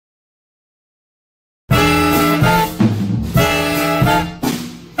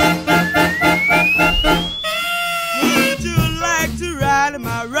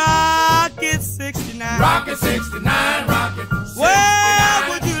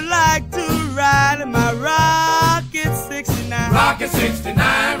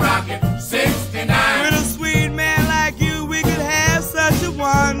69, rocket 69. With a sweet man like you, we could have such a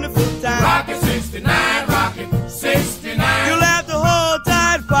wonderful time. Rocket 69, rocket 69. You'll have to hold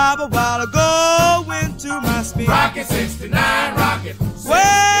tight, Papa, while I go into my speed. Rocket 69, rocket 69.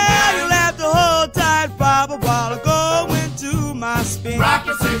 Well, you'll have to hold tight, Papa, while I go into my speed.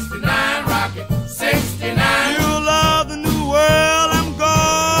 Rocket 69, rocket 69. You'll love the new world I'm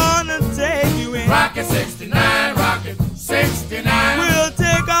gonna take you in. Rocket 69, rocket 69. We'll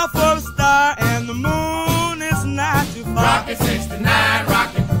take off for a star and the moon is not too far. Rocket 69,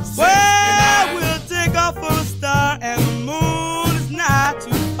 rocket 69. Well, we'll take off for a star and the moon is not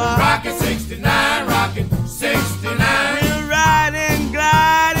too far. Rocket 69, rocket 69. We'll ride and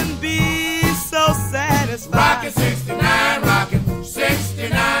glide and be so satisfied. Rocket 69, rocket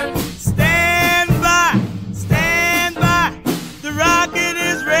 69. Stand by, the rocket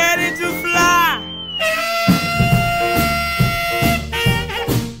is ready to fly.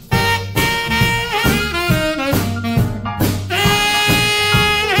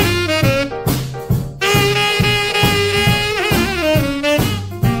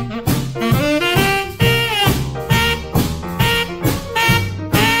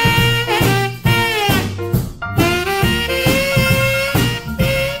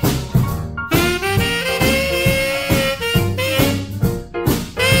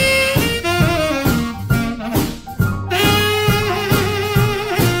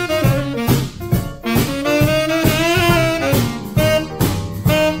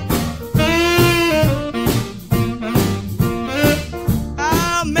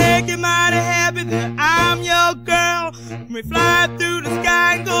 I'm your girl. We fly through the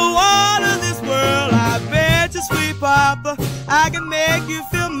sky and go all of this world. I bet you, sweet Papa, I can make you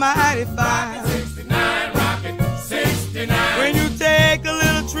feel mighty fine. Rocket 69, rocket 69. When you take a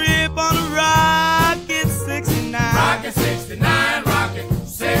little trip on a rocket 69. Rocket 69, rocket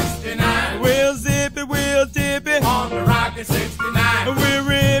 69. We'll zip it, we'll tip it On the rocket 69. We'll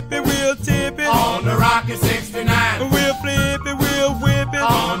rip it, we'll tip it On the rocket 69. We'll flip it, we'll whip it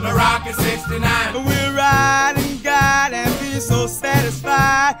On the rocket 69. We'll ride and guide and be so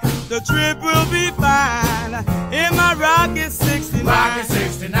satisfied. The trip will be fine in my rocket 69. Rocket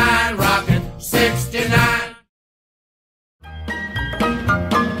 69, rocket 69.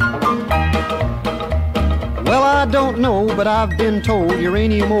 Well, I don't know, but I've been told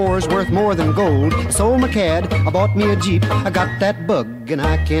uranium ore's worth more than gold. Sold my cad, I bought me a Jeep. I got that bug and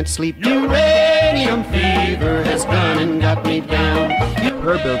I can't sleep. Uranium fever has gone and got me down.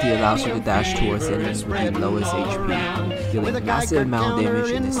 Her ability allows her to dash towards enemies with the lowest HP, dealing a massive amount of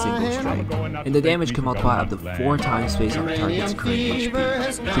damage in a single strike, and the damage can multiply up to 4 times based on the target's current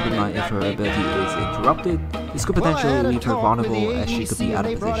HP. Keep in mind, if her ability is interrupted, this could potentially leave her vulnerable as she could be out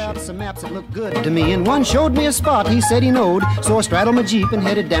of position. Maps that look good to me, and one showed me a spot he said he knowed, so I straddled my Jeep and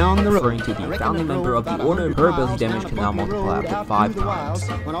headed down the road. Referring to the founding member of the Order, her ability damage can now multiply up to 5 times,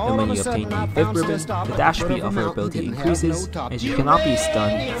 and when you obtain the 5th ribbon, the dash speed of her ability increases, and she cannot be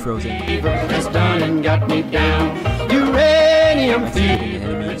stunned, frozen, has done and got me down. Uranium the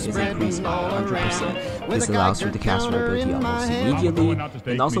enemy is increased by 100%. This allows her to cast her ability almost immediately,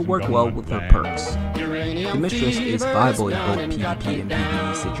 and also work well with her perks. The Mistress is viable in both PvP and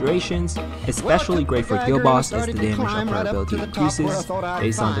PvE situations, especially great for Guild Boss as the damage of her ability increases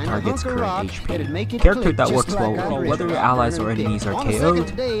based on the target's current HP. Character that works well whether your allies or enemies are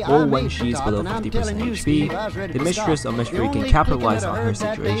KO'd, or when she is below 50% HP, the Mistress of Mystery can capitalize on her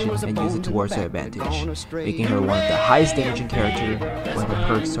situation and use it towards her advantage, making her one of the highest damaging characters when her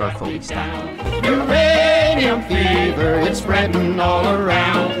perks are fully stacked. Uranium fever, it's spreading all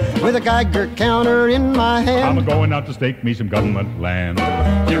around. With a Geiger counter in my hand, I'm going out to stake me some government land.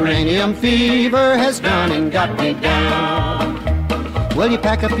 uranium fever has done and got me down. Well, you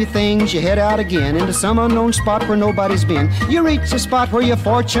pack up your things, you head out again into some unknown spot where nobody's been. You reach the spot where your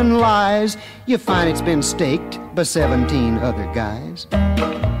fortune lies. You find it's been staked by 17 other guys.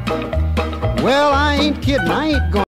 Well, I ain't kidding, I ain't going